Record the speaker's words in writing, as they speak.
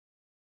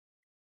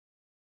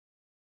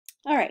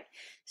All right,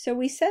 so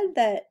we said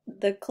that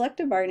the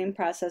collective bargaining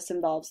process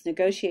involves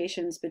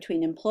negotiations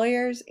between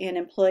employers and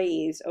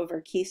employees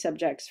over key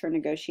subjects for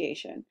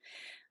negotiation.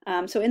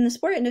 So in the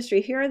sport industry,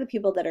 here are the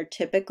people that are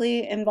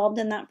typically involved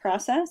in that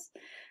process.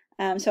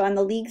 So on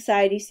the league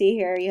side, you see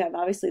here, you have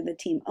obviously the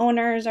team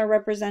owners are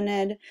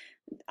represented.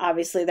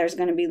 Obviously, there's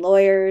going to be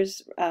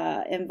lawyers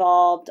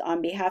involved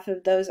on behalf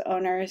of those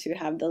owners who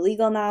have the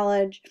legal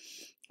knowledge.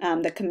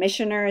 The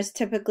commissioner is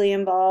typically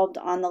involved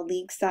on the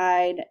league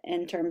side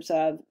in terms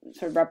of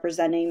sort of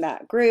representing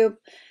that group.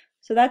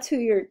 So that's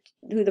who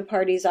the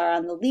parties are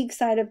on the league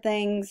side of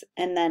things.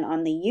 And then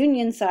on the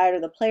union side or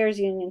the players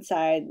union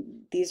side,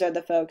 these are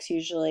the folks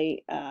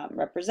usually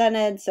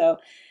represented. So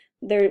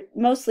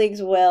most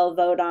leagues will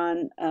vote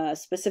on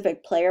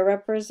specific player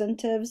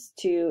representatives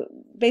to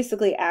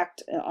basically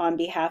act on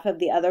behalf of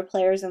the other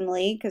players in the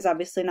league, because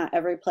obviously not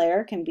every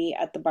player can be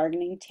at the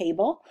bargaining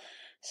table.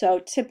 So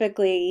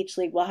typically each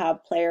league will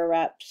have player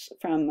reps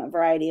from a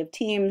variety of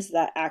teams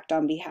that act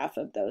on behalf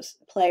of those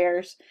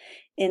players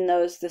in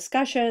those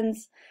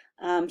discussions.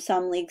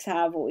 Some leagues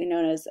have what we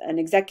know as an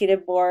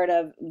executive board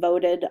of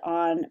voted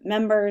on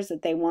members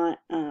that they want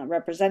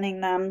representing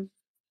them.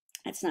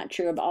 It's not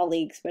true of all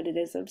leagues, but it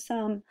is of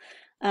some.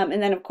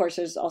 And then, of course,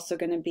 there's also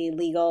going to be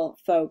legal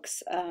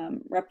folks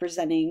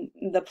representing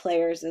the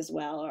players as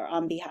well, or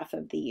on behalf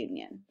of the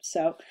union.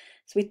 So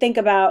we think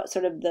about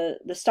sort of the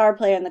star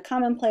player and the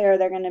common player,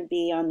 they're going to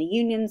be on the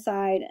union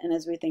side. And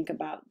as we think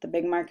about the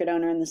big market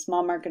owner and the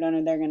small market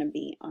owner, they're going to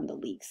be on the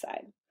league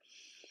side.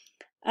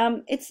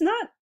 It's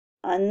not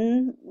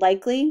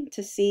unlikely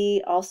to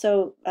see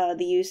also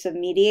the use of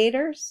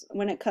mediators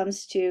when it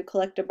comes to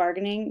collective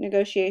bargaining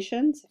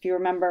negotiations. If you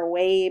remember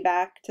way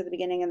back to the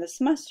beginning of the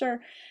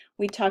semester,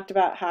 we talked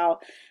about how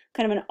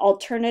kind of an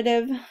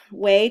alternative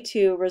way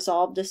to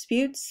resolve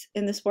disputes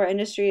in the sport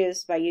industry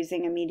is by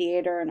using a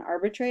mediator or an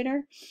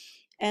arbitrator.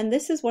 And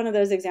this is one of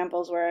those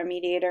examples where a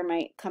mediator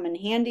might come in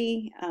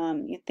handy.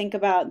 You think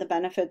about the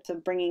benefits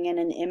of bringing in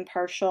an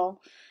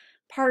impartial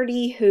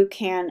party who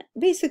can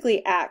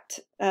basically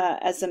act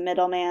as a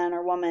middleman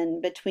or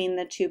woman between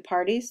the two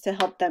parties to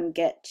help them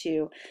get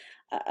to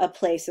a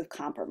place of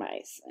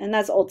compromise. And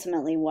that's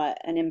ultimately what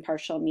an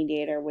impartial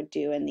mediator would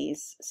do in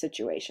these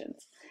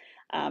situations,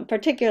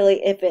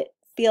 particularly if it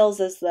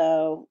feels as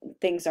though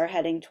things are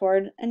heading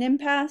toward an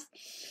impasse.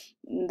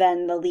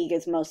 Then the league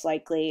is most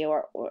likely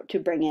or to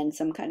bring in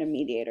some kind of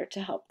mediator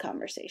to help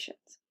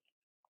conversations.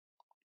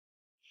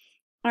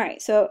 All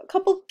right, so a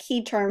couple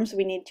key terms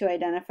we need to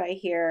identify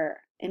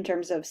here in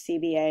terms of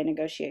CBA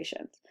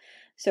negotiations.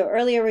 So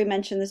earlier we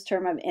mentioned this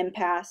term of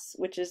impasse,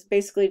 which is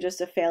basically just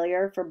a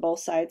failure for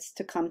both sides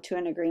to come to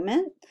an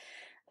agreement.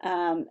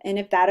 And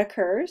if that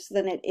occurs,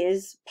 then it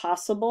is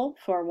possible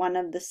for one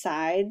of the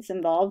sides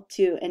involved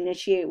to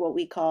initiate what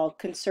we call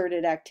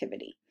concerted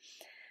activity.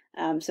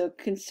 So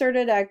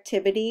concerted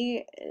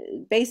activity,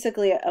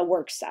 basically a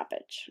work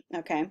stoppage,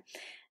 okay?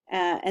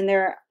 And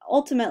there are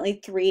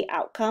ultimately three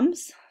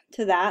outcomes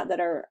to that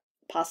are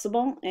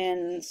possible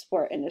in the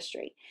sport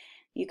industry.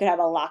 You could have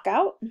a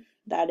lockout,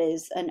 that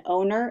is an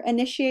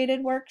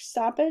owner-initiated work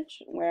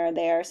stoppage, where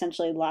they are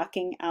essentially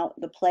locking out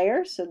the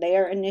players, so they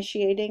are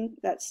initiating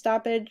that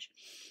stoppage.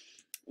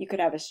 You could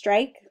have a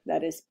strike,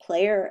 that is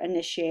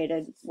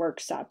player-initiated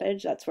work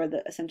stoppage. That's where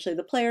essentially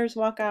the players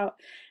walk out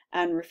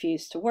and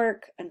refuse to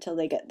work until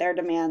they get their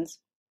demands.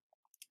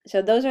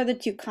 So those are the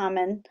two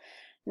common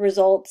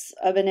results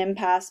of an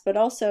impasse, but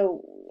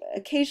also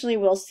occasionally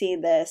we'll see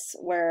this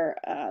where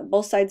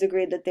both sides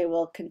agree that they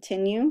will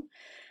continue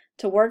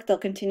to work, they'll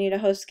continue to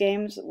host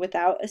games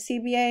without a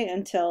CBA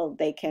until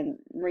they can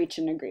reach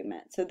an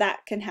agreement. So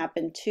that can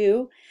happen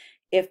too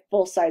if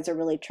both sides are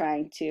really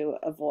trying to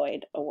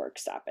avoid a work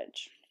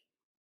stoppage.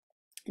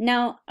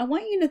 Now, I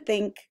want you to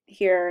think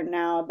here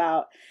now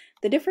about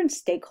the different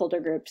stakeholder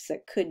groups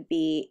that could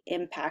be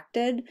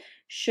impacted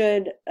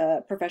should a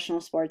professional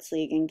sports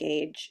league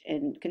engage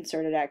in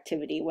concerted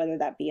activity, whether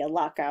that be a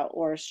lockout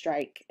or a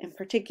strike in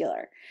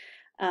particular.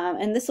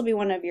 And this will be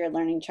one of your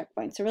learning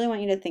checkpoints. So I really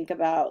want you to think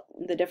about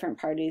the different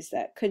parties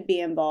that could be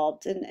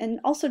involved, and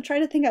also try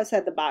to think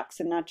outside the box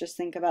and not just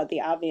think about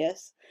the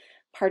obvious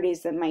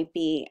parties that might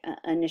be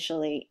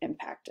initially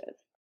impacted.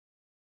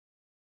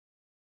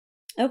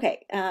 Okay,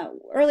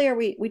 earlier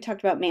we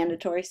talked about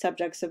mandatory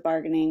subjects of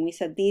bargaining. We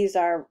said these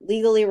are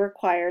legally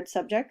required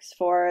subjects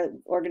for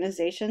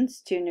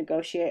organizations to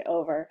negotiate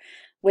over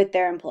with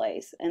their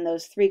employees. And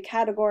those three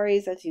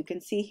categories, as you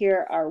can see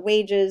here, are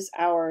wages,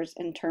 hours,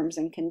 and terms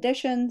and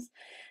conditions.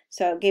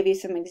 So I'll give you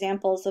some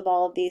examples of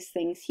all of these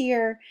things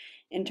here.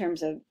 In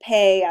terms of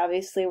pay,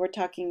 obviously we're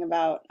talking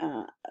about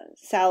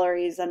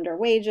salaries under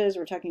wages.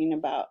 We're talking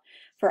about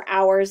for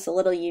hours, a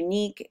little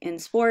unique in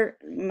sport.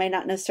 We might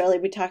not necessarily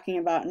be talking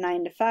about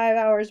 9 to 5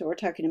 hours, but we're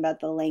talking about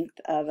the length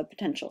of a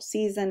potential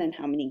season and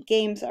how many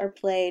games are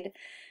played,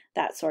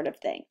 that sort of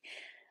thing.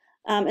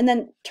 And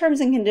then terms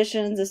and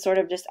conditions is sort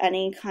of just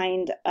any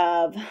kind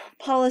of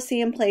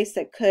policy in place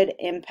that could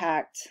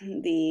impact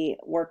the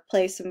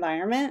workplace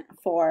environment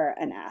for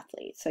an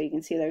athlete. So you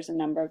can see there's a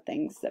number of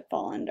things that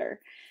fall under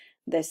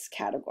this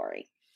category.